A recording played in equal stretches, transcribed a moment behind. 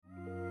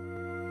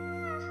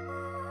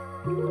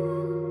Hi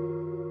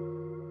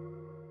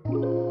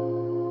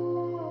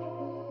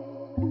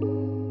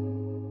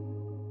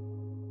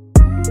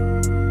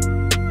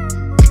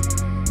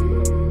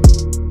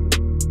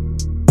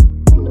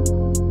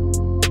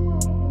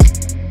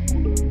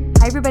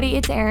everybody,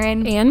 it's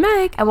Erin and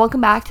Meg, and welcome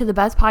back to the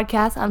best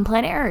podcast on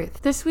planet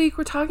Earth. This week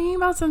we're talking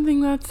about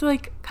something that's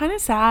like kind of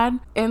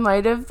sad in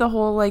light of the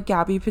whole like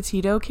Gabby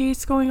Petito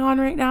case going on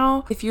right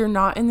now. If you're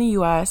not in the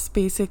US,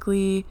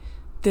 basically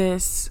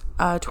this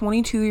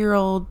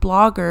 22-year-old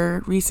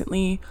blogger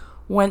recently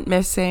went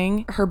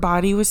missing. Her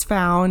body was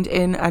found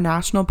in a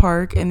national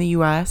park in the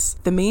US.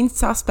 The main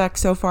suspect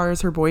so far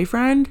is her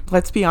boyfriend.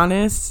 Let's be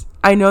honest,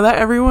 I know that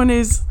everyone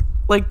is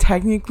like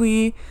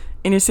technically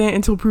innocent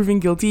until proven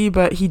guilty,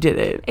 but he did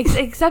it.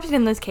 Except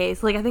in this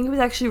case, like I think it was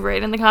actually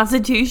written in the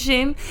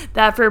Constitution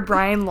that for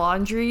Brian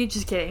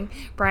Laundrie,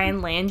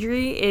 Brian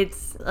Landry,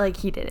 it's like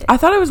he did it. I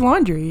thought it was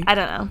Laundry. I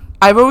don't know.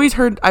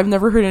 I've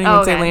never heard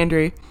anyone say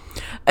Landry.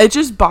 It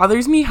just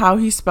bothers me how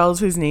he spells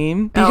his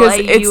name because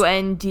it's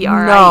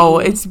Laundrie. No,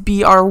 it's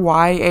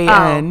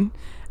Bryan.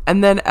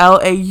 And then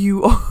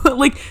Lau,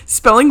 like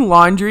spelling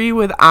laundry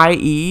with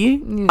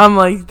IE. I'm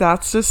like,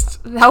 that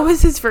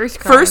was his first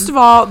crime. First of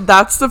all,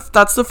 that's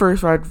the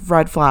first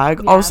red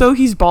flag. Yeah. Also,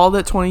 he's bald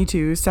at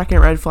 22, second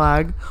red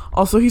flag.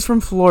 Also, he's from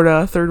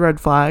Florida, third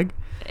red flag.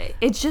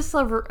 It's just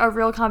a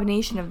real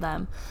combination of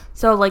them.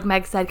 So like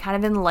Meg said, kind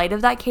of in the light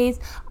of that case,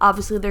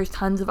 obviously there's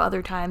tons of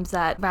other times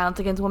that violence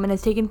against women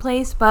has taken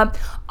place, but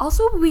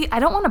also I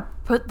don't want to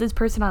put this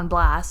person on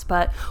blast,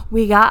 but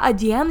we got a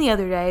DM the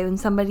other day when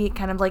somebody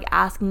kind of like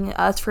asking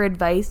us for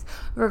advice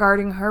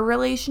regarding her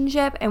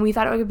relationship, and we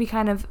thought it would be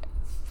kind of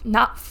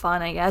not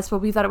fun, I guess, but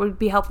we thought it would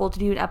be helpful to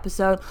do an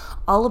episode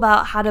all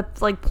about how to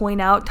like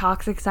point out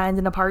toxic signs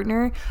in a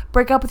partner.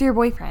 Break up with your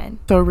boyfriend.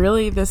 So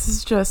really, this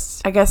is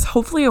just, I guess,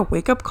 hopefully a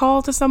wake-up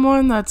call to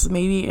someone that's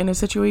maybe in a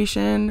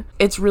situation.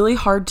 It's really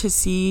hard to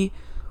see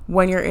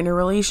when you're in a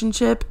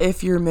relationship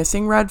if you're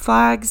missing red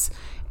flags,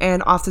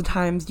 and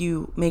oftentimes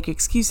you make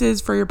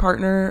excuses for your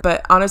partner.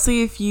 But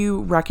honestly, if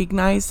you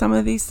recognize some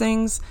of these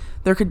things,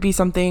 there could be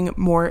something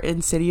more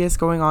insidious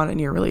going on in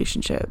your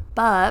relationship.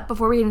 But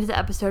before we get into the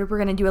episode, we're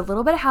going to do a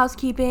little bit of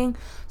housekeeping.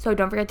 So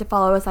don't forget to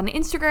follow us on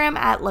Instagram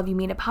at Love You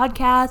Mean It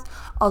Podcast.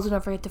 Also,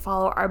 don't forget to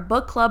follow our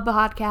book club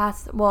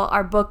podcast. Well,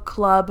 our book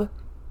club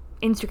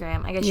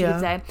Instagram, I guess you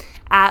could say,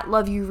 at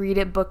Love You Read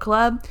It Book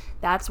Club.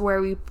 That's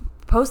where we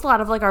post a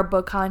lot of like our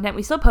book content.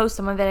 We still post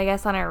some of it, I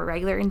guess, on our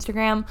regular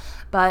Instagram,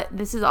 but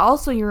this is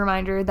also your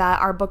reminder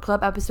that our book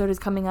club episode is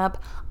coming up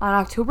on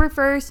October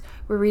 1st.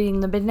 We're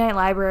reading The Midnight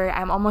Library.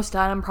 I'm almost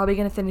done. I'm probably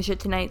going to finish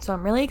it tonight, so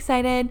I'm really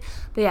excited.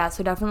 But yeah,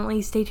 so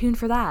definitely stay tuned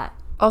for that.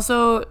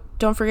 Also,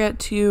 don't forget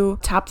to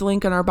tap the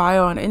link in our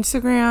bio on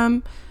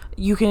Instagram.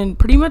 You can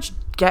pretty much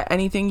get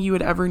anything you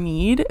would ever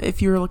need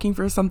if you're looking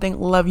for something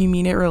Love You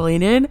Mean It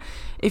related.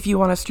 If you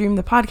want to stream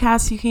the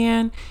podcast, you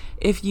can.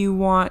 If you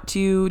want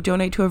to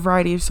donate to a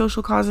variety of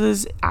social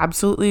causes,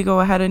 absolutely go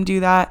ahead and do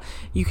that.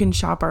 You can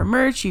shop our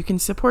merch. You can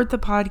support the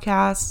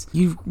podcast.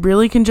 You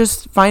really can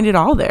just find it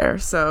all there.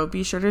 So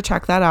be sure to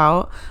check that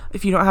out.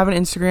 If you don't have an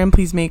Instagram,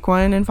 please make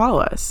one and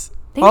follow us.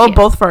 Follow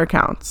both of our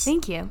accounts.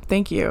 Thank you.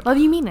 Thank you. Love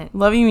You Mean It.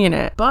 Love You Mean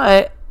It.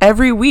 But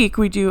every week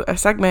we do a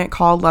segment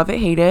called Love It,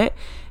 Hate It.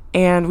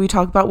 And we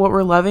talk about what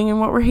we're loving and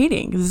what we're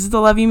hating. This is the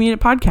Love You Mean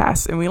It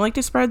podcast. And we like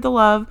to spread the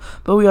love,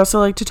 but we also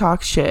like to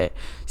talk shit.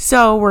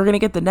 So we're going to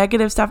get the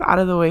negative stuff out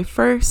of the way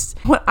first.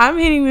 What I'm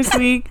hating this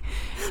week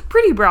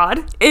pretty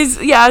broad. It's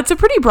a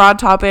pretty broad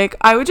topic.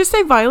 I would just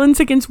say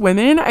violence against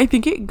women. I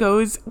think it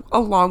goes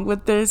along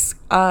with this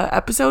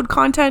episode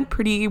content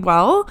pretty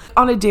well.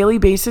 On a daily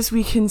basis,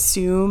 we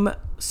consume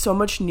so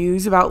much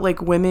news about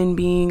like women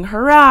being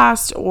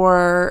harassed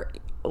or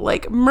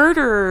like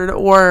murdered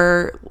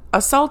or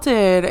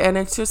assaulted, and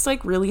it's just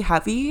like really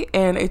heavy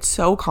and it's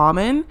so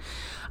common.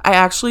 I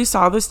actually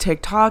saw this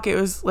TikTok. It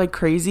was like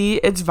crazy.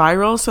 It's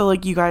viral, so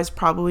like you guys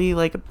probably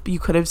like you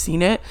could have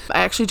seen it. I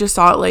actually just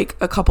saw it like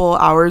a couple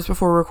hours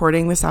before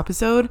recording this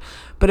episode,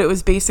 but it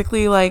was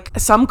basically like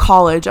some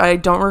college, I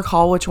don't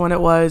recall which one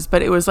it was,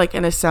 but it was like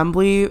an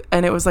assembly,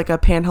 and it was like a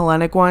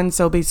Panhellenic one,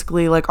 so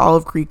basically like all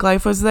of Greek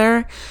life was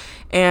there,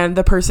 and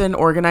the person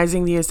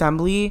organizing the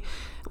assembly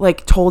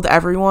like told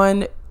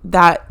everyone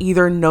that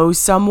either knows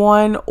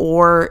someone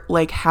or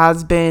like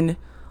has been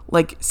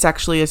like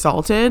sexually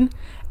assaulted.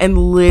 And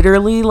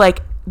literally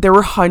like there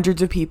were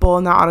hundreds of people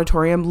in the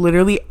auditorium.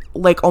 Literally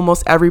like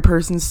almost every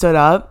person stood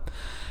up.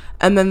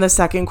 And then the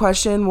second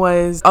question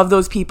was, of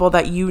those people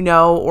that you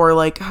know, or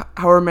like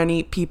however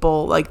many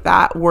people like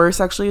that were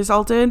sexually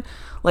assaulted,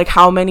 like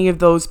how many of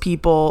those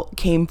people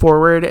came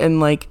forward and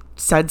like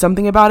said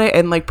something about it?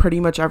 And like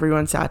pretty much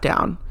everyone sat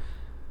down.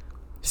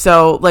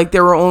 So like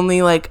there were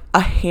only like a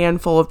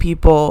handful of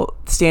people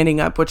standing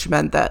up, which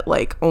meant that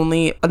like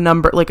only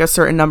a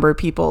certain number of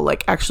people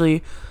like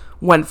actually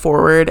went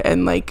forward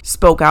and like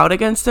spoke out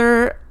against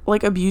their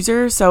like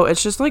abuser. So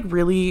it's just like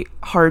really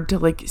hard to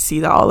like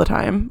see that all the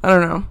time. I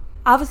don't know.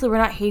 Obviously we're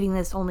not hating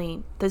this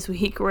only this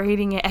week, we're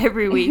hating it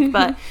every week,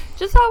 but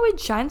just thought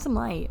we'd shine some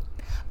light.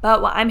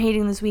 But what I'm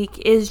hating this week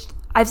is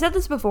I've said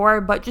this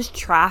before, but just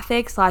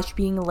traffic /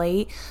 being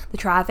late. The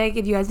traffic,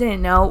 if you guys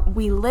didn't know,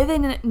 we live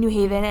in New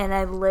Haven and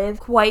I live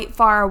quite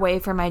far away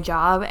from my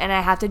job and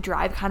I have to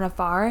drive kind of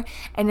far,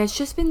 and it's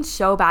just been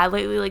so bad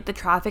lately. Like, the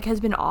traffic has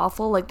been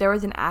awful. Like, there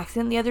was an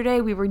accident the other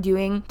day. We were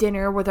doing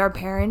dinner with our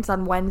parents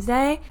on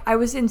Wednesday. I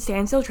was in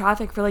standstill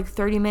traffic for like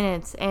 30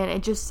 minutes and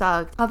it just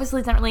sucked. Obviously,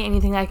 it's not really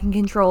anything that I can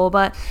control,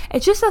 but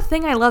it's just a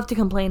thing I love to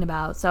complain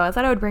about. So I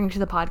thought I would bring it to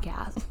the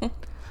podcast.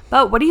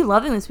 But what are you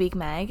loving this week,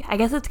 Meg? I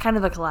guess it's kind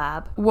of a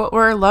collab. What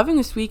we're loving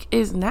this week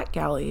is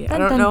NetGalley. Dun, I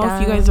don't dun, know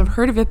dun. if you guys have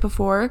heard of it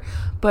before,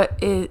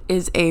 but it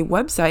is a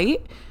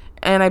website,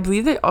 and I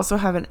believe they also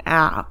have an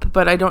app,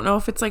 but I don't know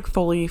if it's like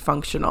fully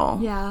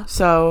functional. Yeah.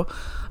 So,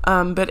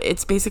 but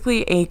it's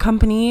basically a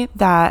company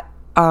that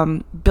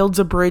builds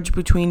a bridge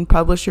between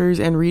publishers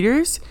and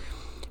readers.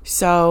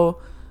 So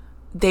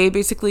they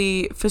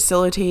basically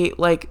facilitate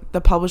like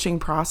the publishing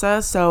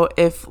process. So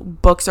if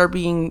books are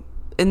being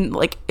and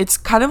like, it's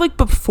kind of like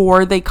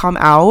before they come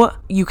out,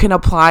 you can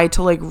apply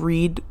to like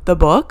read the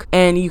book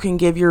and you can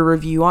give your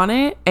review on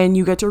it and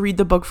you get to read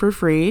the book for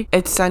free.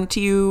 It's sent to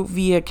you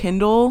via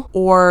Kindle,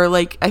 or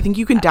like I think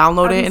you can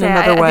download it in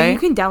another way. I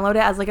think you can download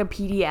it as like a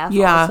PDF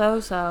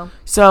also.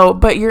 So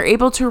but you're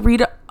able to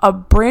read a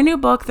brand new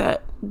book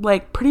that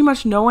like pretty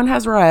much no one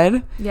has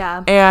read.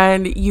 Yeah.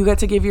 And you get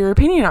to give your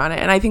opinion on it.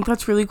 And I think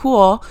that's really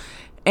cool.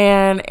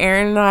 And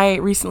Erin and I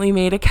recently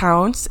made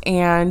accounts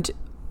and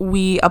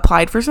we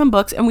applied for some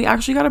books and we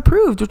actually got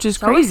approved, which is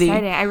so crazy.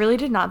 Exciting. I really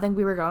did not think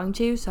we were going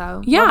to,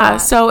 so yeah,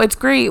 so it's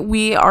great.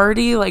 We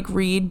already like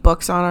read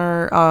books on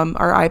our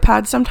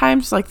iPad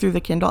sometimes, like through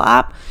the Kindle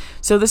app.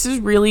 So this is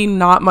really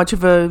not much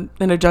of an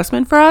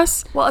adjustment for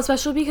us. Well,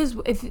 especially because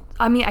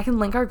I can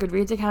link our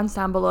Goodreads accounts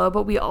down below,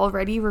 but we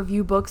already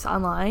review books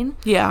online.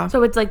 Yeah.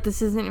 So it's like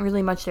this isn't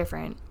really much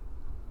different.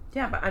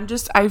 Yeah, but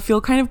I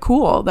feel kind of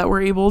cool that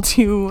we're able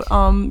to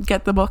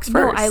get the books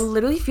first. No, I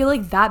literally feel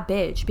like that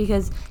bitch,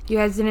 because you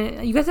guys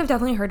have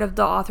definitely heard of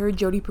the author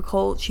Jodi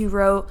Picoult. She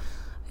wrote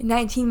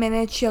 19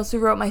 Minutes. She also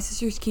wrote My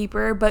Sister's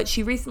Keeper, but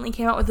she recently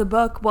came out with a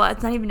book. Well,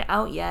 it's not even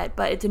out yet,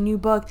 but it's a new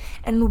book.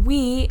 And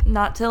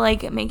not to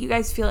like make you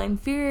guys feel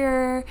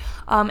inferior,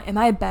 am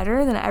I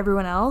better than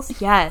everyone else?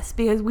 Yes,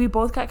 because we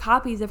both got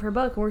copies of her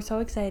book. We're so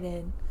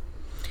excited.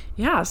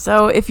 Yeah,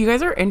 so if you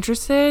guys are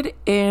interested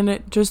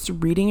in just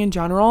reading in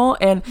general,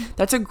 and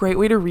that's a great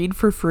way to read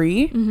for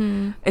free.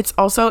 Mm-hmm. It's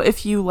also,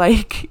 if you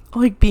like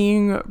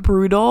being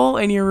brutal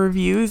in your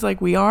reviews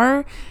like we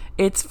are,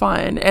 it's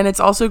fun. And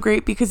it's also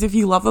great because if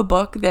you love a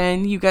book,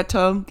 then you get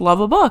to love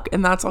a book,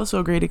 and that's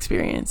also a great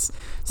experience.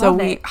 So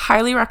we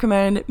highly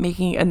recommend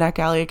making a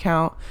NetGalley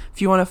account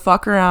if you want to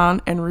fuck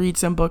around and read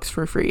some books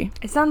for free.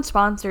 It sounds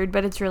sponsored,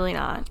 but it's really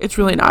not. It's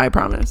really not, I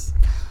promise.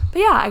 But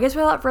yeah, I guess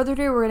without further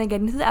ado, we're going to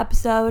get into the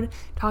episode,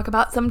 talk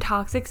about some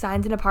toxic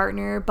signs in a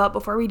partner. But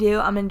before we do,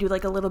 I'm going to do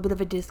like a little bit of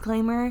a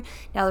disclaimer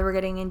now that we're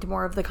getting into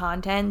more of the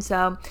content.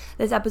 So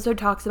this episode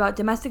talks about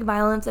domestic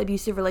violence,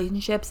 abusive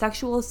relationships,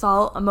 sexual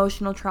assault,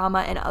 emotional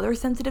trauma, and other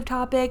sensitive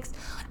topics.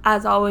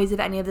 As always,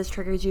 if any of this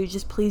triggers you,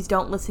 just please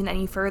don't listen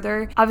any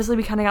further. Obviously,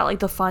 we kind of got like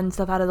the fun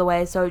stuff out of the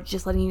way. So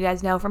just letting you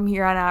guys know from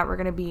here on out, we're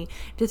going to be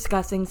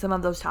discussing some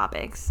of those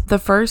topics. The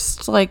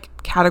first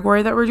like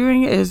category that we're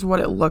doing is what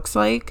it looks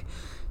like.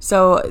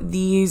 So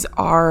these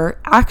are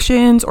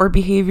actions or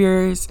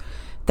behaviors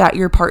that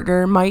your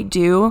partner might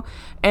do.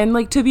 And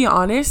like, to be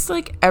honest,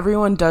 like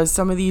everyone does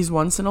some of these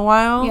once in a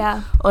while.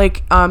 Yeah.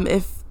 Like,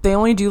 if they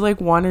only do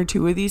like one or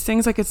two of these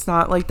things, like it's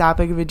not like that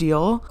big of a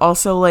deal.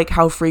 Also, like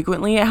how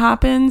frequently it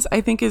happens, I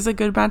think is a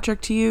good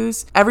metric to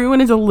use. Everyone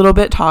is a little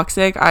bit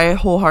toxic. I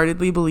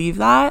wholeheartedly believe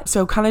that.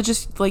 So kind of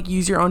just like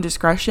use your own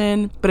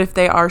discretion. But if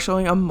they are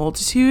showing a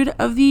multitude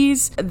of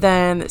these,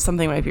 then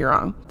something might be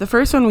wrong. The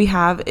first one we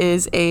have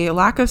is a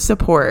lack of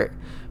support.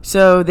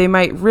 So they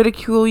might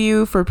ridicule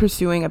you for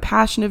pursuing a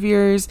passion of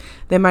yours.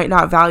 They might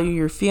not value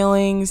your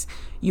feelings.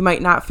 You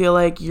might not feel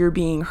like you're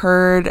being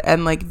heard,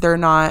 and like they're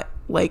not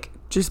like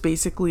just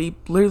basically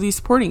literally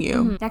supporting you.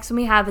 Mm-hmm. Next one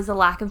we have is a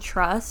lack of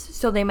trust.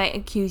 So they might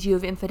accuse you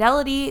of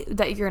infidelity,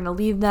 that you're going to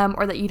leave them,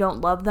 or that you don't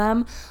love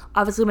them.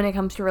 Obviously, when it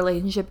comes to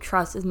relationship,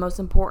 trust is most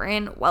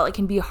important. While it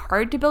can be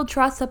hard to build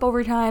trust up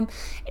over time,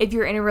 if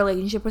you're in a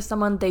relationship with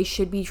someone, they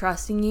should be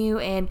trusting you.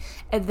 And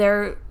if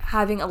they're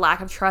having a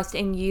lack of trust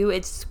in you,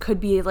 it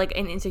could be like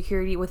an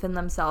insecurity within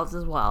themselves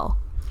as well.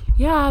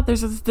 Yeah,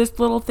 there's this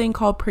little thing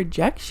called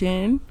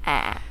projection.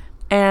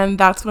 And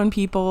that's when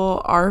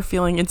people are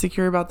feeling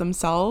insecure about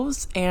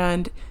themselves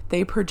and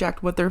they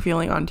project what they're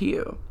feeling onto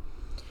you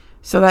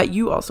so that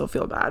you also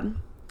feel bad.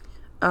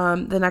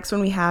 The next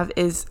one we have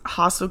is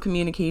hostile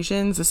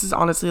communications. This is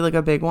honestly like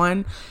a big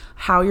one.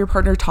 How your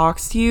partner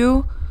talks to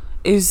you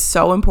is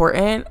so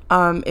important.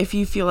 If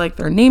you feel like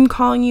they're name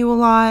calling you a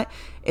lot,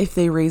 if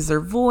they raise their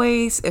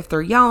voice, if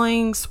they're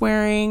yelling,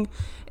 swearing,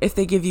 if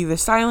they give you the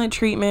silent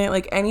treatment,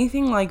 like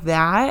anything like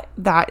that,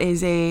 that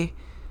is a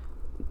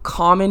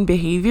common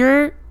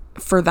behavior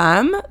for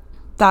them,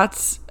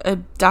 that's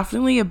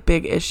definitely a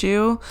big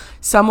issue.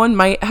 Someone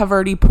might have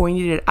already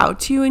pointed it out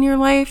to you in your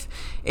life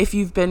if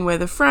you've been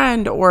with a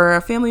friend or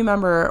a family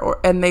member,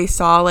 and they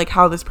saw like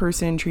how this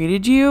person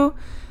treated you.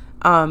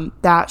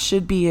 That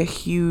should be a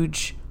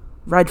huge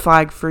red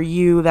flag for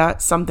you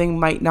that something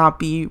might not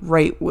be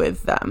right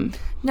with them.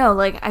 No,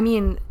 like, I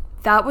mean,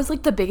 that was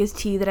like the biggest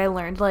tea that I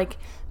learned like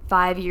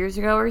 5 years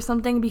ago or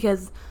something,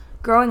 because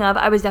growing up,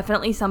 I was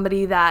definitely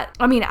somebody that,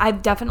 I mean,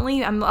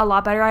 I'm a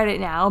lot better at it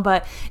now,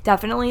 but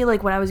definitely,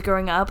 like, when I was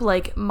growing up,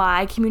 like,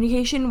 my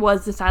communication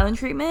was the silent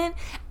treatment,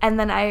 and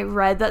then I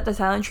read that the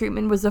silent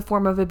treatment was a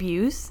form of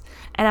abuse,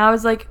 and I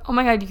was like, oh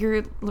my god,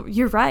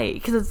 you're right,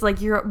 because it's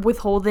like, you're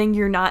withholding,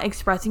 you're not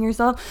expressing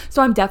yourself,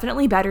 so I'm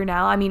definitely better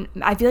now. I mean,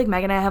 I feel like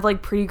Meg and I have,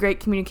 like, pretty great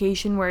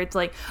communication, where it's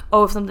like,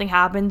 oh, if something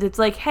happens, it's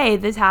like, hey,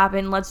 this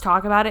happened, let's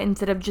talk about it,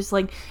 instead of just,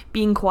 like,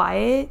 being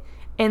quiet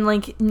and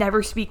like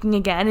never speaking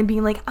again and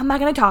being like, I'm not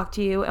going to talk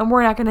to you and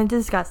we're not going to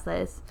discuss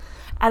this.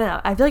 I don't know.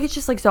 I feel like it's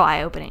just like so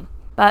eye-opening.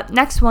 But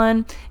next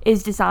one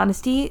is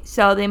dishonesty.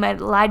 So they might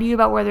lie to you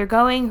about where they're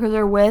going, who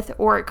they're with,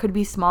 or it could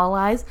be small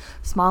lies.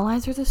 Small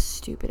lies are the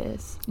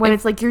stupidest. When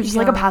it's like you're just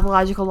like a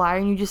pathological liar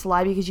and you just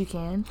lie because you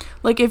can.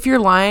 Like if you're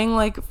lying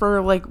like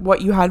for like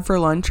what you had for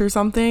lunch or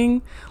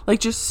something, like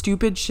just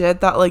stupid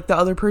shit that like the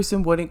other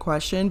person wouldn't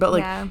question, but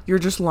like you're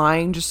just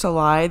lying just to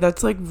lie.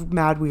 That's like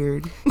mad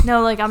weird.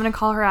 No, like I'm going to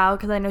call her out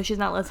because I know she's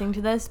not listening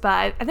to this,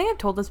 but I think I've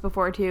told this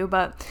before too,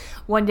 but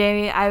one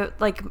day I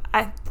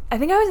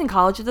think I was in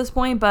college at this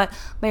point, but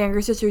my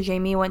younger sister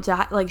Jamie went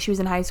to, like, she was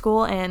in high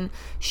school, and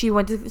she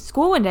went to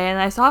school one day, and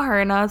I saw her,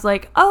 and I was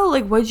like, oh,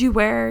 like, what'd you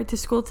wear to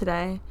school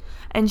today?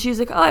 And she was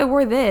like, oh, I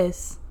wore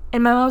this.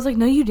 And my mom was like,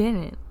 no, you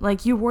didn't.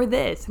 Like, you wore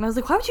this. And I was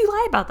like, why would you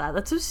lie about that?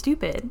 That's so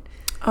stupid.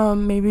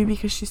 Maybe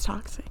because she's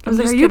toxic. I was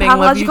like, are you a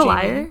pathological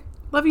liar?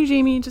 Love you,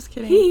 Jamie. Just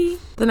kidding.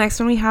 The next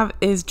one we have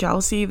is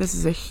jealousy. This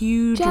is a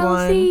huge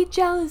one.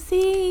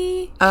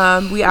 Jealousy.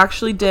 We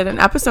actually did an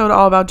episode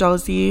all about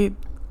jealousy.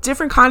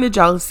 Different kind of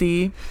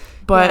jealousy,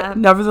 but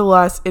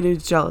nevertheless it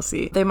is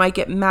jealousy. They might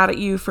get mad at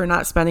you for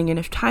not spending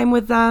enough time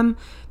with them.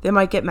 They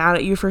might get mad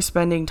at you for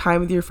spending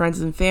time with your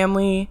friends and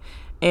family,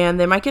 and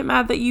they might get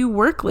mad that you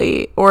work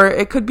late, or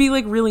it could be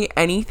like really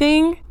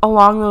anything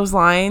along those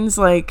lines.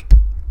 Like,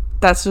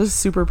 that's just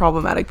super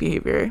problematic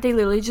behavior. They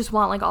literally just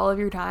want like all of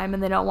your time,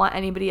 and they don't want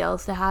anybody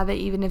else to have it,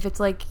 even if it's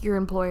like your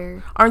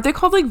employer. Aren't they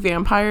called like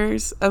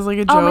vampires as like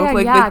a joke? Oh my God,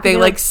 like yeah, they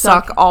like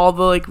suck all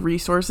the like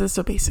resources.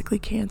 So basically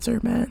cancer,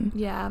 men.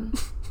 Yeah.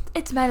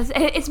 It's medicine.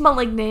 It's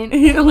Malignant.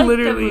 Yeah, like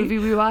literally. the movie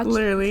we watched.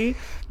 Literally.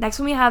 Next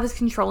one we have is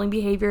controlling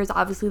behaviors.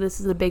 Obviously, this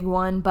is a big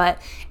one,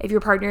 but if your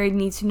partner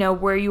needs to know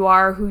where you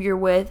are, who you're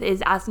with,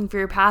 is asking for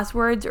your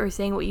passwords or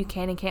saying what you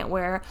can and can't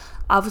wear,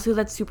 obviously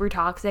that's super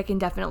toxic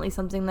and definitely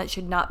something that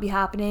should not be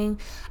happening.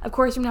 Of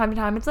course, from time to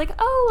time, it's like,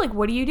 oh, like,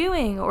 what are you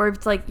doing? Or if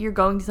it's like you're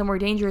going to somewhere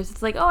dangerous,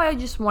 it's like, oh, I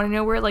just want to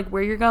know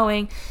where you're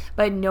going.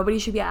 But nobody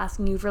should be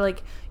asking you for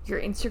like your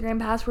Instagram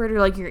password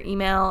or like your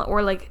email,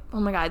 or like, oh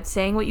my God,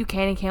 saying what you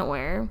can and can't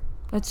wear.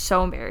 That's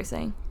so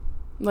embarrassing.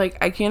 Like,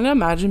 I can't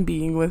imagine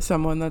being with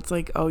someone that's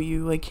like, oh,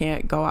 you like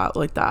can't go out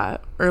like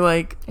that, or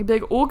like, I'd be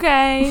like,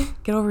 okay,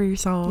 get over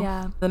yourself.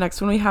 Yeah. The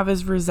next one we have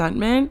is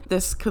resentment.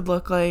 This could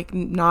look like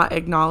not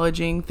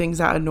acknowledging things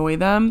that annoy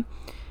them,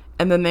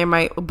 and then they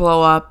might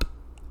blow up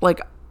like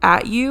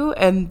at you,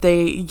 and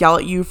they yell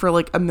at you for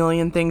like a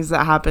million things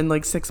that happened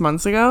like 6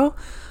 months ago.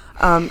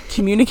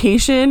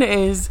 Communication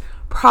is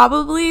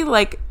probably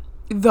like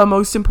the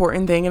most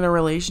important thing in a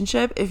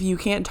relationship. If you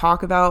can't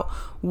talk about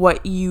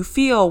what you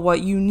feel,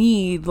 what you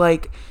need,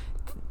 like,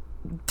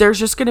 there's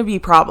just gonna be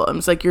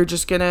problems. Like, you're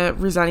just gonna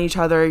resent each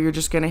other, you're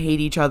just gonna hate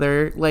each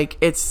other. Like,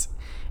 it's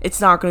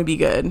not gonna be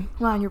good.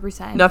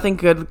 100%. Nothing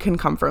good can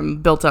come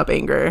from built up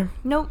anger.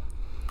 Nope.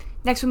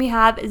 Next one we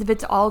have is if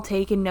it's all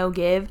take and no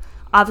give.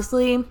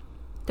 Obviously,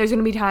 there's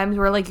going to be times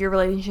where like your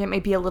relationship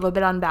might be a little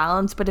bit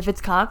unbalanced, but if it's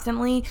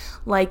constantly,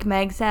 like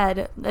Meg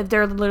said, if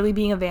they're literally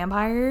being a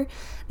vampire,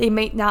 they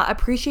might not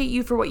appreciate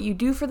you for what you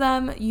do for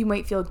them. You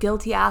might feel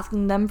guilty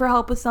asking them for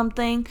help with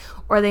something,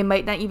 or they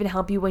might not even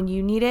help you when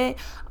you need it.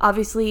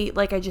 Obviously,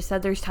 like I just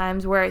said, there's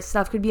times where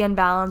stuff could be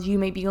unbalanced. You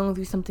might be going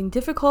through something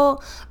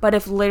difficult, but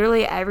if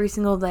literally every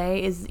single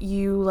day is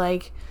you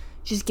like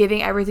just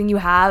giving everything you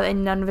have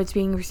and none of it's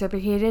being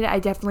reciprocated, I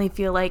definitely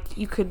feel like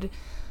you could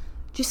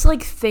just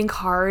like think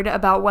hard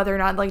about whether or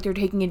not like they're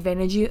taking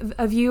advantage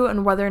of you,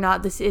 and whether or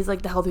not this is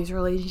like the healthiest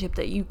relationship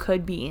that you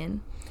could be in.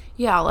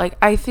 Yeah, like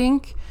I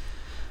think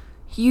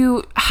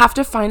you have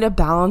to find a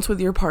balance with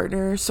your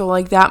partner. So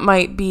like that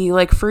might be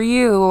like for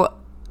you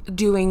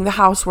doing the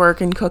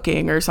housework and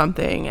cooking or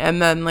something, and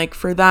then like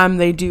for them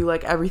they do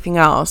like everything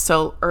else.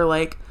 So, or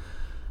like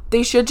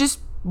they should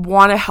just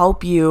want to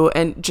help you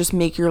and just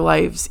make your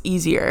lives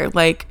easier.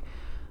 Like,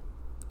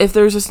 if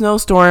there's a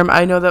snowstorm,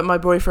 I know that my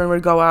boyfriend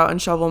would go out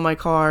and shovel my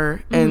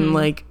car and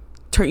like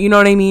you know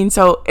what I mean?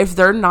 So if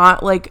they're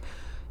not like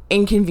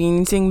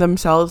inconveniencing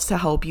themselves to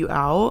help you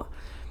out,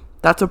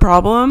 that's a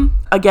problem.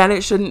 Again,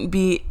 it shouldn't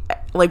be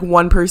like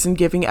one person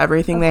giving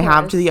everything they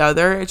have to the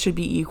other. It should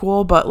be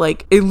equal, but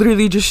like it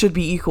literally just should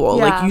be equal.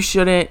 Like you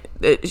shouldn't,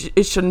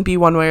 it shouldn't be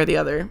one way or the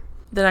other.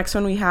 The next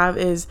one we have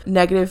is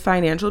negative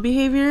financial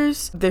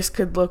behaviors. This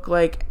could look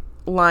like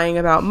lying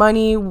about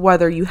money,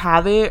 whether you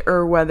have it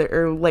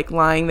or like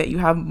lying that you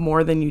have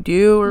more than you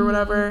do or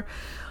whatever.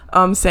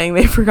 Saying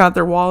they forgot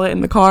their wallet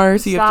in the car,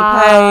 so you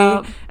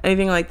have to pay,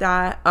 anything like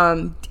that.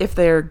 If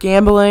they're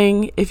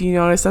gambling, if you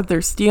notice that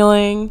they're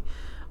stealing,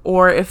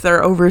 or if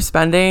they're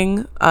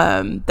overspending,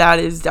 that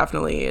is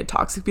definitely a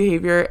toxic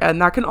behavior,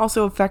 and that can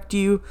also affect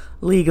you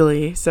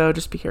legally, so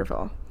just be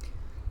careful.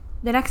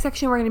 The next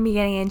section we're going to be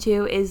getting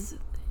into is,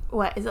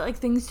 what is it, like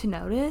things to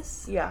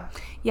notice?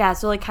 Yeah,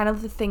 so like kind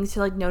of the things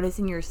to like notice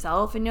in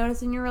yourself and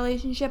notice in your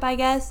relationship, I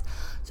guess.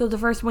 So the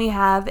first one we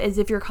have is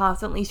if you're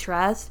constantly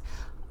stressed.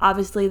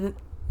 Obviously,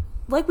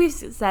 like we've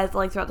said,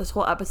 like throughout this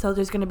whole episode,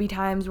 there's going to be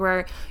times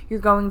where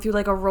you're going through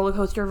like a roller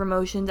coaster of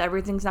emotions.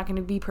 Everything's not going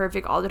to be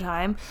perfect all the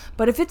time.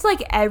 But if it's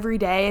like every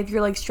day, if you're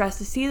like stressed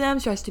to see them,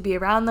 stressed to be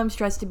around them,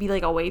 stressed to be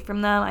like away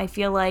from them, I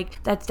feel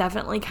like that's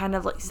definitely kind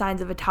of like signs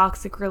of a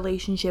toxic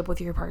relationship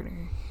with your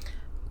partner.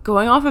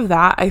 Going off of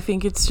that, I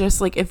think it's just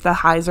like if the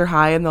highs are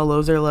high and the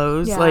lows are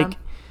lows, like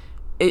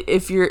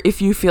if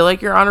you feel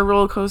like you're on a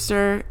roller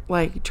coaster,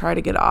 like try to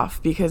get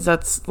off, because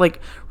that's like,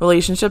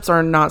 relationships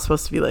are not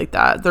supposed to be like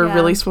that. They're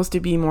really supposed to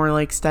be more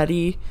like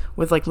steady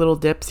with like little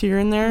dips here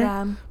and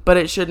there. But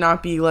it should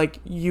not be like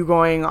you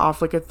going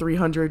off like a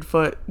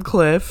 300-foot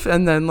cliff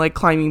and then like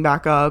climbing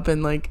back up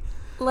and like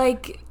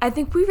I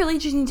think we really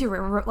just need to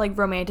like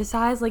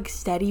romanticize like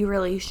steady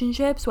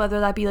relationships, whether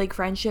that be like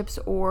friendships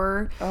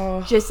or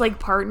just like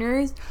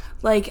partners.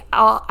 Like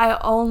I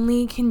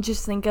only can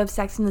just think of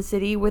Sex and the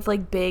City with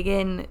like Big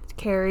and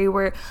Carrie,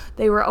 where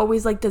they were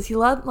always like, does he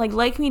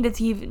like me? Does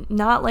he even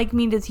not like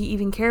me? Does he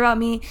even care about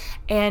me?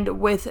 And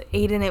with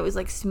Aiden, it was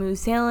like smooth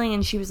sailing,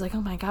 and she was like,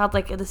 oh my god,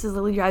 like this is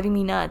literally driving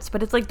me nuts.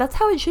 But it's like, that's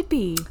how it should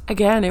be.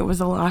 Again, it was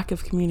a lack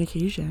of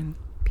communication.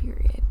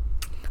 Period.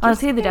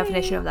 Honestly, the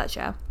definition of that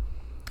show.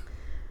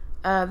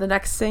 The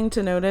next thing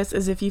to notice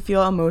is if you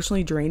feel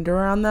emotionally drained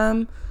around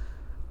them.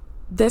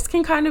 This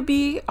can kind of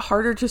be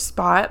harder to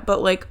spot,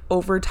 but like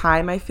over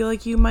time, I feel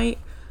like you might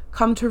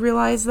come to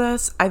realize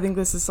this. I think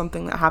this is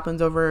something that happens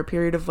over a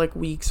period of like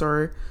weeks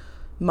or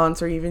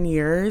months or even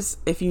years.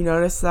 If you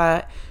notice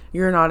that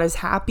you're not as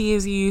happy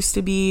as you used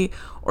to be,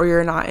 or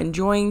you're not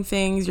enjoying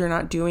things, you're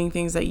not doing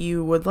things that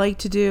you would like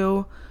to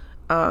do,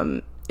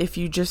 if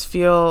you just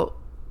feel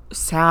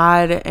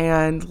sad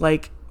and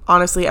like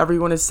honestly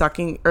everyone is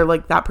sucking, or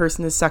like that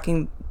person is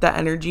sucking the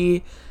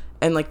energy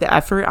and like the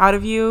effort out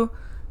of you,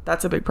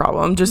 that's a big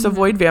problem. Just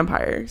avoid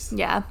vampires.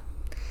 Yeah.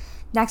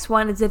 Next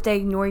one is if they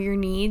ignore your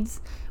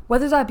needs,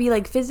 whether that be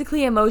like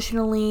physically,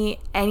 emotionally,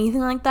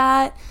 anything like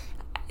that.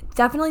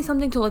 Definitely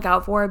something to look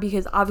out for,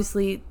 because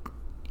obviously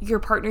your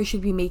partner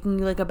should be making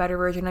you like a better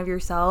version of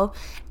yourself.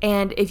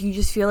 And if you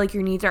just feel like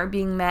your needs aren't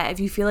being met, if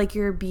you feel like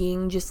you're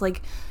being just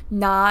like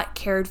not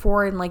cared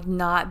for and like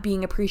not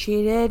being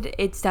appreciated,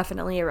 it's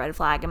definitely a red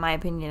flag, in my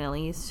opinion, at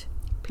least.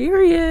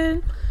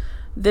 Period.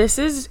 This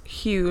is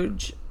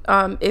huge.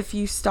 If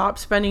you stop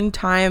spending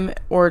time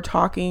or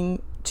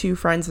talking to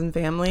friends and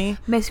family,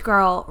 Miss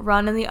Girl,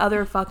 run in the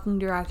other fucking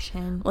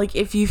direction. Like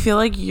if you feel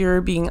like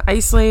you're being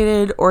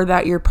isolated, or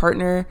that your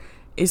partner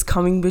is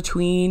coming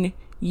between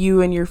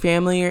you and your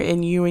family,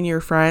 and you and your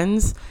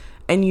friends,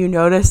 and you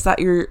notice that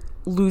you're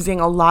losing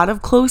a lot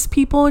of close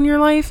people in your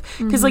life,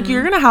 because like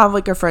you're gonna have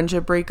like a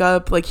friendship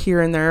breakup like here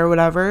and there or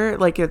whatever,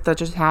 like that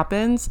just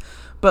happens.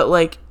 But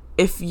like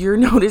if you're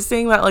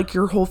noticing that like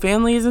your whole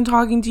family isn't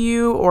talking to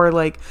you, or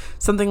like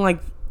something like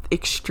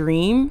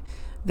extreme,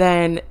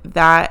 then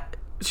that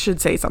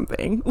should say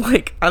something.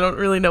 Like I don't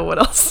really know what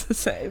else to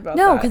say about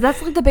that. No, because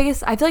that's like the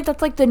biggest, I feel like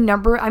that's like the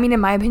number, I mean in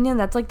my opinion,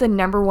 that's like the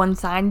number one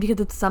sign, because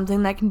it's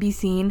something that can be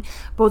seen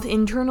both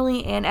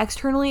internally and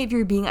externally. If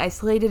you're being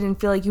isolated and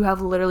feel like you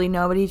have literally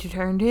nobody to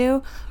turn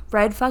to,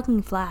 red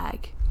fucking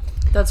flag.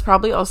 That's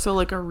probably also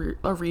like a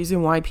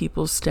reason why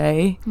people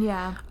stay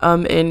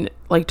in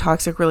like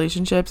toxic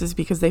relationships, is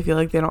because they feel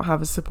like they don't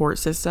have a support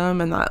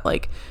system, and that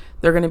like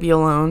they're gonna be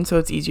alone, so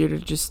it's easier to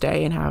just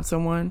stay and have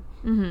someone.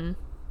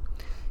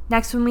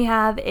 Next one we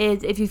have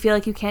is if you feel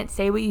like you can't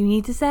say what you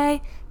need to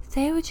say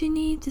what you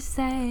need to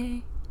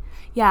say.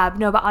 Yeah,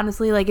 no, but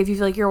honestly, like if you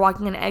feel like you're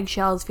walking on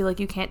eggshells, feel like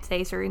you can't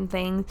say certain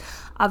things,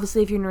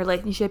 obviously if you're in a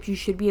relationship, you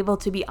should be able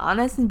to be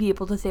honest and be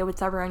able to say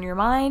what's ever on your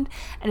mind.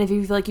 And if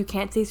you feel like you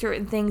can't say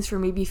certain things for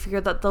maybe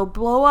fear that they'll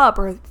blow up,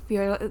 or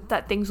fear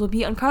that things will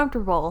be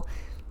uncomfortable,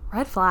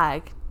 red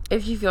flag.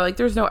 If you feel like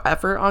there's no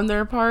effort on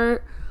their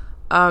part,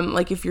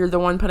 like if you're the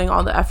one putting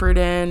all the effort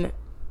in,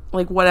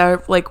 like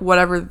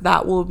whatever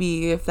that will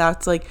be, if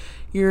that's like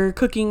you're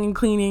cooking and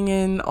cleaning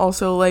and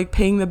also like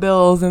paying the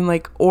bills, and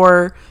like,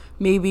 or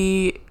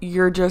maybe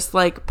you're just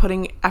like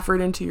putting effort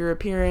into your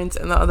appearance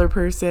and the other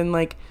person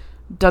like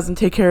doesn't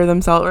take care of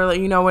themselves, or like,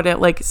 you know what, it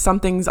like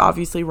something's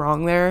obviously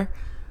wrong there.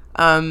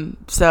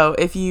 So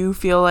if you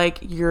feel like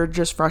you're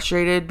just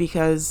frustrated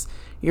because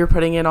you're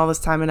putting in all this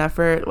time and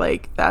effort,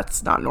 like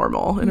that's not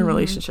normal in a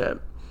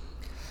relationship.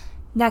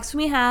 Next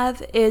one we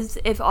have is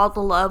if all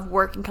the love,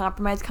 work, and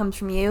compromise comes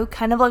from you.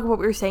 Kind of like what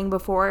we were saying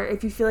before.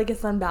 If you feel like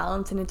it's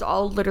unbalanced and it's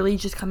all literally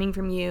just coming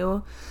from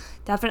you,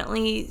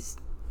 definitely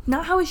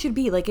not how it should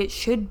be. Like, it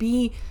should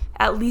be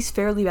at least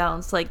fairly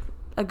balanced, like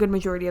a good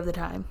majority of the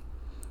time.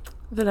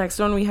 The next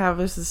one we have,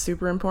 this is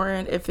super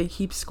important. If they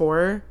keep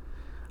score,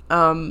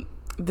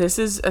 this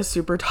is a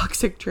super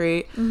toxic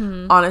trait.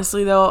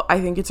 Honestly, though,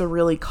 I think it's a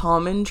really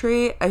common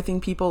trait. I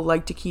think people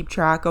like to keep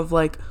track of,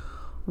 like,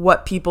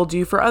 what people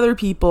do for other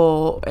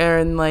people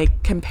and,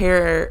 like,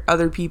 compare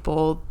other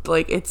people.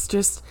 Like, it's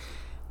just,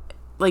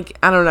 like,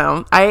 I don't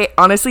know. I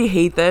honestly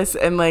hate this.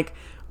 And, like,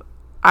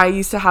 I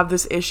used to have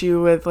this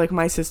issue with, like,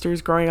 my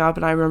sisters growing up,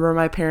 and I remember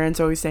my parents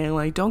always saying,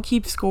 like, don't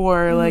keep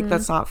score. Like,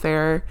 that's not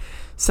fair.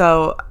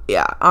 So,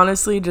 yeah,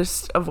 honestly,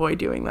 just avoid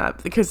doing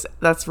that because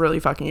that's really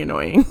fucking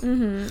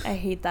annoying. I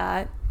hate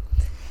that.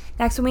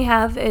 Next one we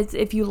have is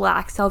if you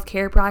lack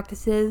self-care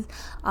practices.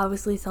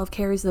 Obviously,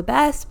 self-care is the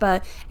best,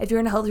 but if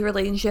you're in a healthy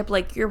relationship,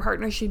 like, your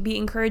partner should be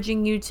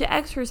encouraging you to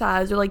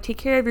exercise or, like, take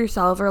care of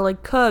yourself or,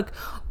 like, cook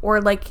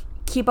or, like,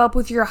 keep up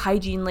with your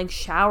hygiene, like,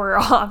 shower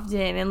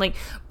often and, like,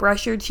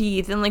 brush your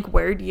teeth and, like,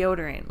 wear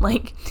deodorant.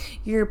 Like,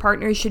 your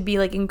partner should be,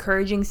 like,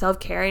 encouraging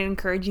self-care and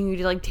encouraging you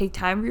to, like, take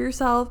time for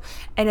yourself.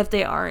 And if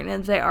they aren't,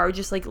 and if they are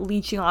just, like,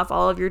 leeching off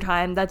all of your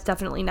time, that's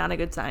definitely not a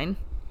good sign.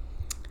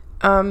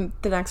 The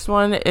next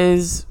one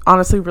is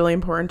honestly really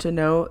important to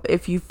note.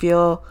 If you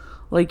feel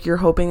like you're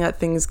hoping that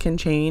things can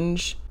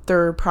change,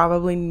 they're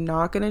probably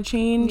not going to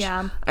change.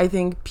 Yeah. I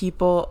think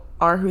people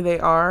are who they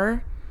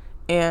are.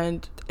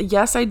 And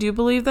yes, I do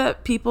believe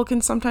that people can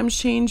sometimes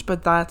change,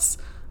 but that's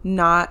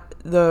not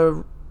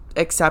the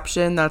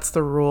exception. That's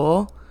the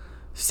rule.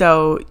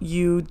 So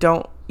you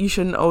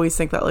shouldn't always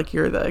think that, like,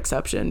 you're the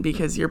exception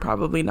because you're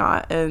probably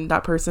not. And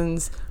that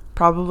person's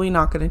probably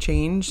not going to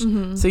change.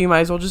 So you might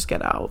as well just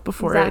get out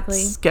before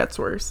it gets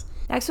worse.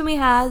 Next one we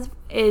have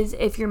is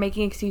if you're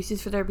making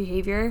excuses for their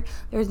behavior.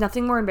 There's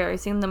nothing more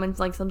embarrassing than when it's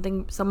like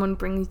someone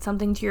brings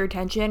something to your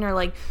attention, or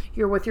like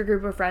you're with your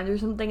group of friends or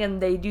something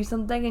and they do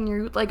something and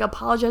you're like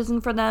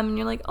apologizing for them and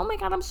you're like, oh my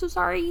god, I'm so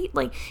sorry,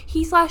 like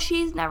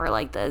he/she's never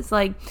like this.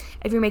 Like,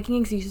 if you're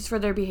making excuses for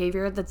their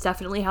behavior, that's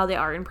definitely how they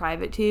are in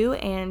private too,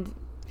 and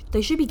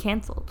they should be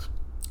canceled.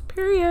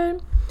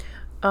 Period.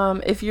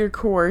 If you're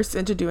coerced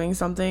into doing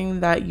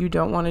something that you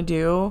don't want to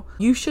do,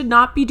 you should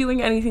not be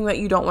doing anything that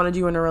you don't want to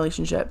do in a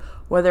relationship,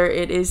 whether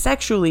it is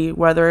sexually,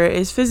 whether it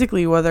is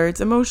physically, whether it's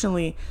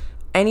emotionally.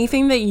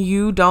 Anything that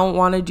you don't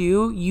want to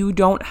do, you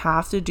don't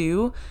have to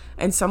do,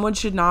 and someone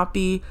should not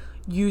be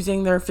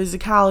using their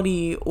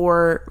physicality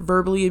or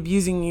verbally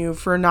abusing you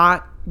for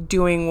not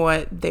doing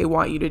what they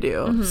want you to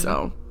do.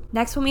 So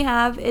next one we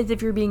have is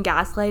if you're being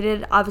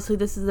gaslighted. Obviously,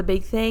 this is a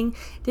big thing.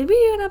 Did we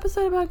do an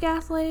episode about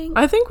gaslighting?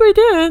 I think we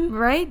did.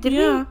 Right? Did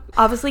we?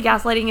 Obviously,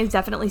 gaslighting is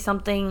definitely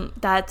something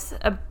that's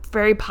a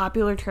very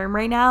popular term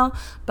right now.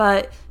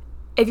 But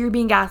if you're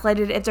being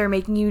gaslighted, if they're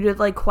making you to,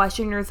 like,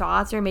 question your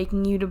thoughts or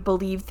making you to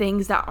believe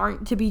things that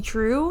aren't to be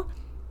true,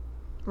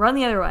 run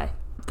the other way.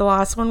 The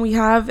last one we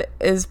have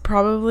is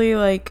probably,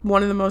 like,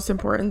 one of the most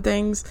important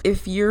things.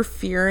 If you're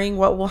fearing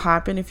what will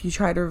happen if you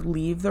try to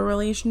leave the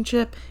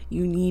relationship,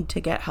 you need to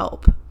get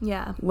help.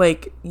 Yeah.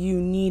 Like,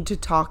 you need to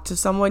talk to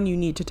someone. You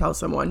need to tell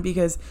someone,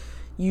 because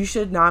you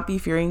should not be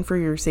fearing for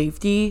your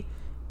safety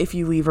if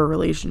you leave a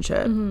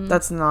relationship.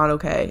 That's not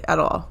okay at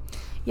all.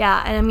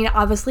 Yeah, and I mean,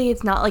 obviously,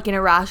 it's not like an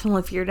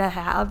irrational fear to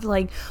have.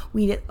 Like,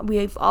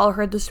 we've all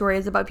heard the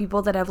stories about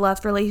people that have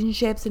left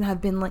relationships and have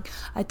been, like,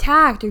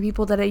 attacked, or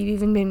people that have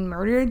even been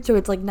murdered. So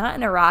it's, like, not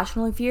an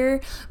irrational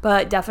fear,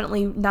 but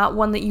definitely not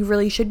one that you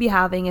really should be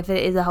having if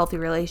it is a healthy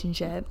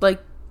relationship.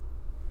 Like,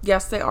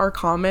 yes, they are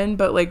common,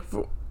 but, like,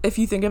 if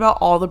you think about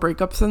all the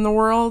breakups in the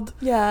world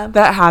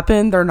that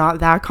happen, they're not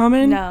that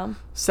common. No.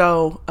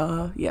 So,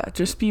 yeah,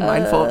 just be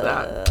mindful of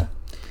that.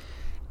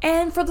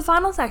 And for the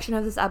final section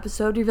of this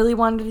episode, we really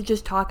wanted to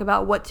just talk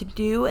about what to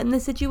do in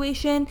this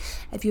situation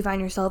if you find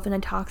yourself in a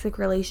toxic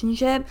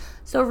relationship.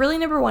 So really,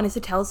 number one is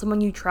to tell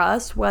someone you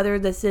trust, whether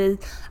this is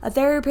a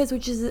therapist,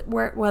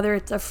 whether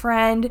it's a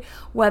friend,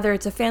 whether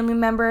it's a family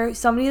member,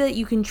 somebody that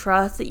you can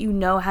trust, that you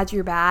know has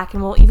your back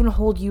and will even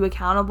hold you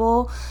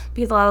accountable.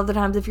 Because a lot of the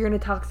times, if you're in a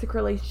toxic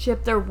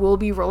relationship, there will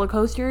be roller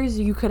coasters.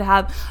 You could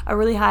have a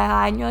really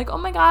high and you're like, oh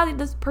my god,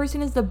 this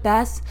person is the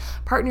best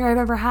partner I've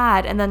ever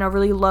had, and then a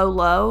really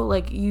low.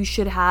 Like, you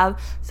should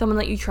have someone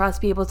that you trust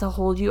be able to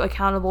hold you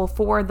accountable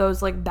for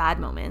those, like, bad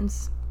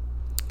moments.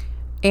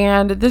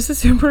 And this is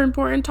super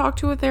important. Talk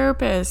to a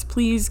therapist.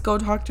 Please go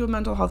talk to a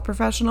mental health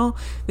professional.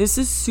 This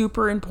is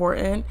super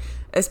important,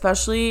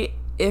 especially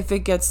if it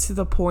gets to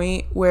the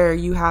point where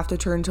you have to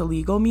turn to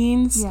legal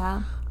means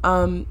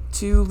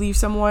to leave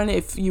someone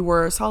if you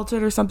were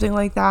assaulted or something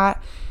like that.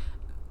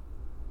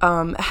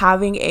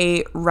 Having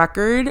a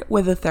record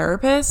with a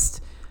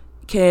therapist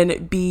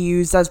can be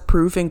used as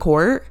proof in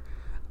court.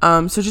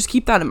 So just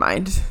keep that in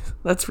mind.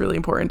 That's really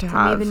important to have.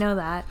 I didn't even know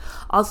that.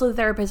 Also,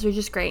 therapists are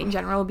just great in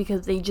general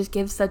because they just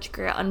give such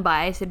great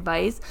unbiased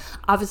advice.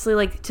 Obviously,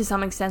 like, to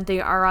some extent, they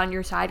are on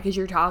your side because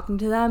you're talking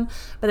to them,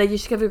 but they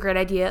just give a great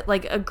idea,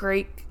 like a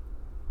great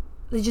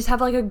they just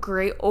have like a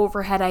great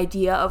overhead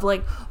idea of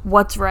like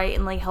what's right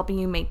and like helping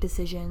you make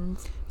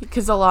decisions.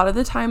 Because a lot of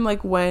the time,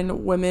 like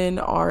when women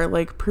are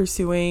like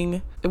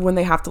pursuing, when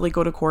they have to like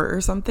go to court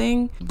or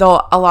something,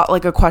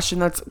 a question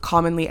that's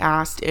commonly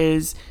asked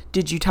is,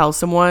 did you tell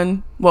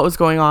someone what was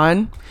going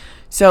on?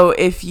 So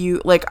if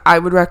you like, I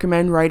would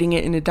recommend writing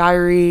it in a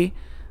diary,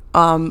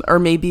 or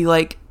maybe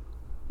like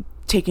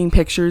taking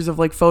pictures of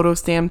like photo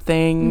stamp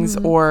things,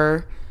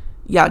 or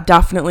yeah,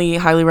 definitely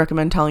highly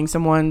recommend telling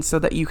someone so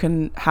that you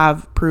can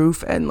have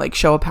proof and like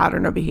show a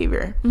pattern of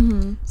behavior.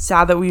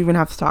 Sad that we even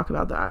have to talk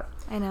about that.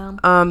 I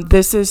know.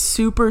 This is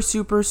super,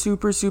 super,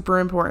 super, super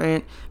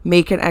important.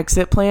 Make an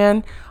exit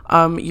plan.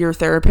 Your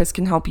therapist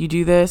can help you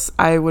do this.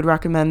 I would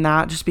recommend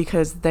that just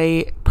because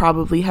they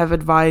probably have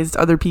advised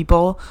other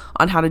people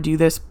on how to do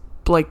this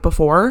like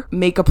before.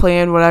 Make a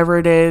plan, whatever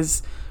it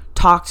is.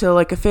 Talk to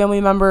like a family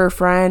member or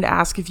friend.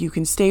 Ask if you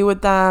can stay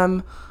with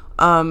them.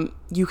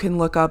 You can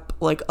look up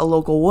like a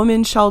local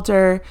women's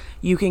shelter.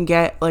 You can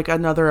get like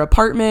another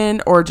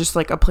apartment or just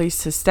like a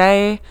place to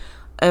stay.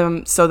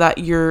 So that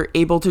you're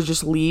able to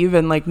just leave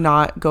and like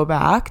not go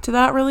back to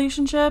that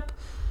relationship.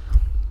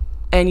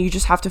 And you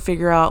just have to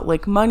figure out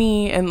like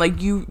money and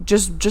like you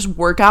just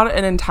work out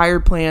an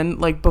entire plan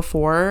like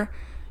before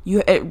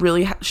you. It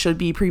really should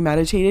be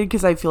premeditated,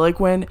 because I feel like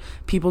when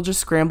people just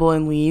scramble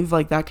and leave,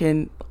 like that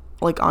can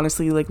like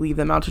honestly like leave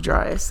them out to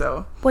dry.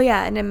 So well,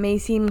 yeah, and it may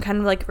seem kind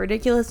of like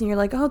ridiculous and you're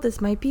like, oh,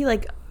 this might be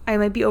like, I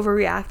might be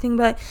overreacting,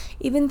 but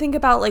even think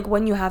about like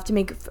when you have to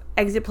make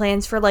exit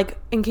plans for like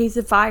in case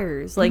of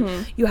fires, like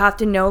you have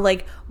to know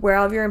like where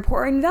all of your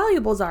important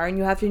valuables are, and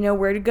you have to know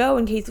where to go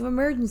in case of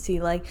emergency.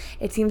 Like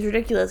it seems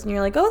ridiculous and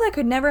you're like, oh, that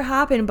could never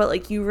happen, but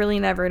like you really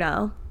never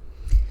know.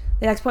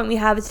 The next point we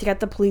have is to get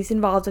the police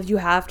involved if you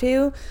have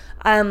to.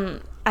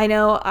 I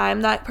know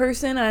I'm that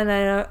person,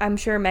 and I'm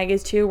sure Meg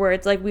is too, where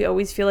it's like we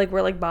always feel like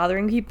we're like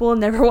bothering people and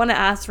never want to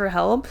ask for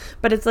help,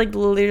 but it's like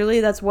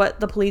literally that's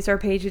what the police are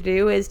paid to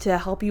do, is to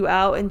help you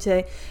out and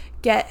to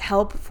get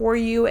help for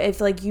you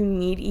if like you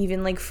need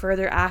even like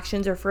further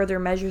actions or further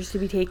measures to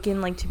be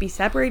taken, like to be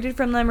separated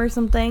from them or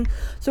something.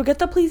 So get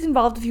the police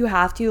involved if you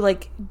have to.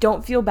 Like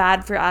don't feel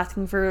bad for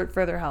asking for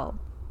further help.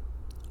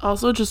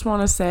 Also just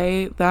want to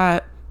say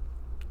that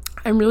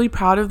I'm really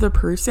proud of the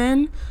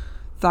person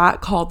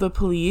that called the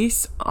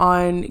police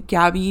on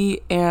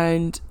Gabby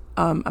and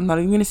I'm not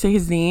even gonna say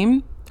his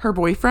name, her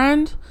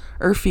boyfriend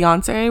or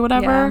fiance,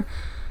 whatever,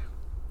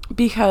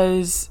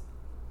 because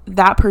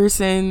that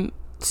person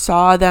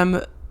saw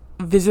them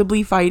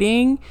visibly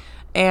fighting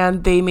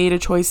and they made a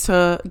choice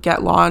to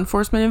get law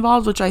enforcement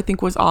involved, which I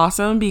think was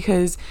awesome,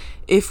 because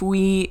if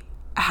we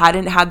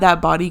hadn't had that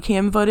body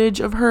cam footage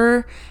of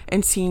her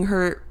and seeing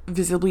her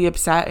visibly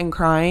upset and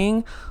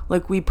crying,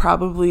 like we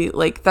probably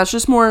like, that's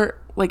just more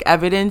like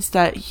evidence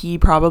that he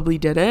probably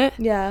did it.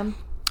 Yeah,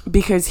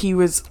 because he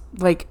was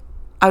like,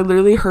 I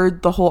literally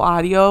heard the whole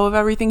audio of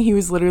everything. He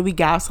was literally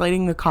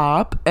gaslighting the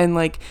cop and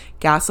like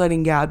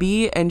gaslighting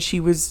Gabby, and she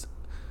was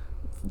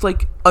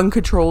like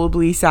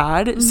uncontrollably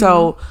sad.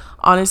 So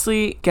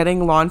honestly,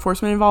 getting law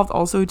enforcement involved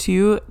also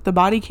too, the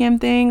body cam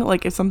thing,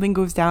 like if something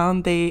goes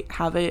down, they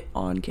have it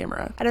on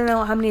camera. I don't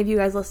know how many of you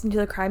guys listen to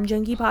the Crime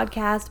Junkie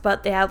podcast,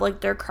 but they have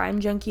like their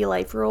Crime Junkie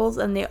life rules,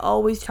 and they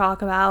always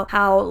talk about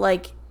how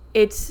like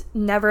it's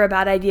never a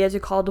bad idea to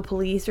call the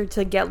police or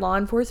to get law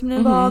enforcement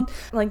involved.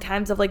 Like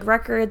times of like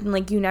records, and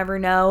like you never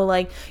know,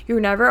 like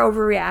you're never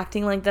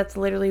overreacting. Like that's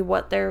literally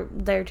what they're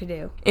there to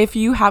do. If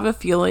you have a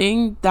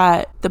feeling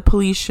that the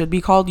police should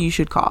be called, you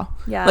should call.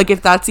 Yeah, like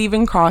if that's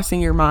even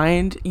crossing your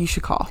mind, you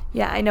should call.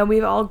 Yeah, I know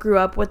we've all grew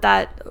up with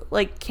that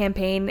like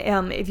campaign,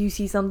 if you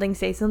see something,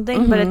 say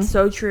something. But it's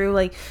so true.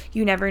 Like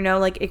you never know,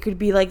 like it could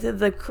be like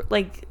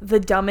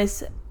the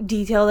dumbest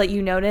detail that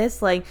you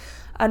notice. Like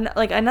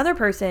another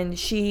person,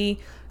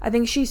 I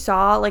think she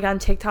saw like on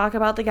TikTok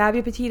about the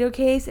Gabby Petito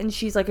case, and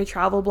she's like a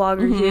travel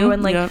blogger too,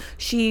 and like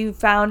she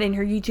found in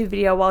her YouTube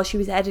video while she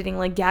was editing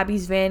like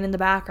Gabby's van in the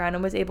background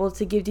and was able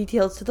to give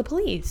details to the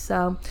police.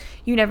 So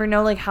you never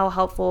know like how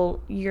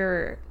helpful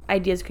your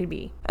ideas could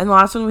be. And the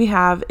last one we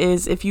have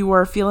is, if you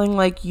are feeling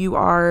like you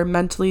are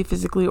mentally,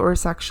 physically, or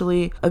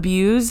sexually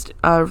abused,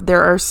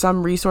 there are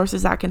some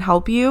resources that can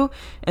help you,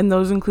 and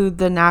those include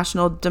the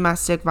National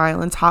Domestic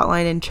Violence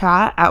Hotline and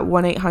chat at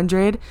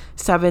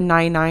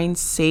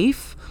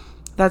 1-800-799-SAFE.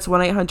 That's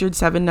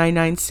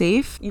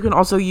 1-800-799-SAFE. You can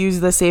also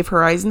use the Safe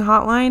Horizon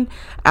hotline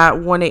at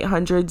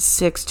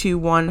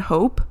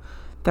 1-800-621-HOPE.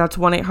 That's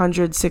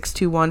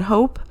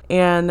 1-800-621-HOPE.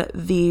 And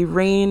the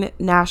RAINN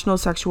National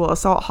Sexual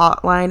Assault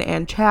Hotline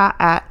and chat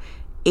at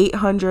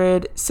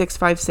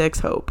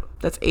 800-656-HOPE.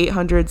 That's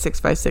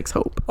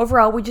 800-656-HOPE.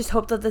 Overall, we just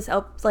hope that this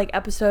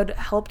episode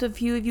helped a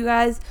few of you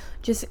guys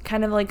just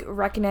kind of like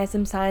recognize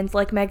some signs.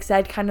 Like Meg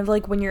said, kind of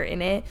like when you're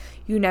in it,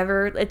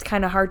 it's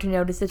kind of hard to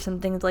notice if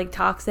something's like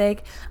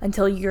toxic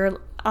until you're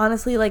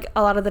honestly like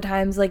a lot of the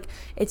times like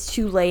it's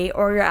too late,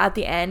 or you're at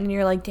the end and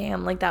you're like,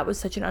 damn, like that was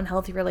such an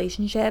unhealthy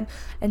relationship.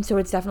 And so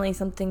it's definitely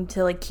something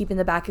to like keep in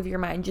the back of your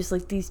mind, just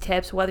like these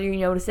tips, whether you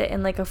notice it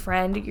in like a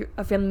friend,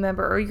 a family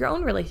member, or your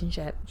own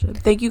relationship.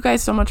 Thank you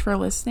guys so much for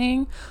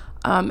listening.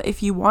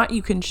 If you want,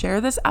 you can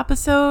share this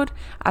episode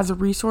as a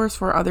resource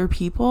for other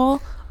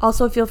people.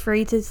 Also, feel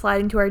free to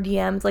slide into our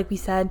DMs. Like we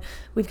said,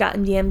 we've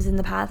gotten DMs in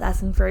the past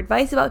asking for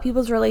advice about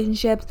people's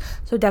relationships.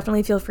 So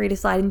definitely feel free to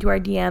slide into our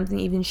DMs and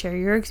even share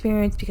your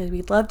experience because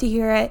we'd love to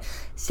hear it.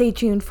 Stay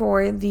tuned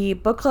for the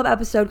book club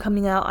episode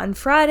coming out on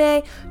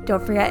Friday.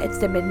 Don't forget, it's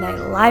the Midnight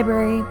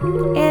Library.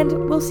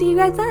 And we'll see you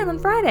guys then on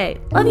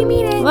Friday. Love you,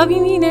 mean it. Love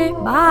you, mean it.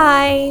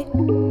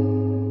 Bye.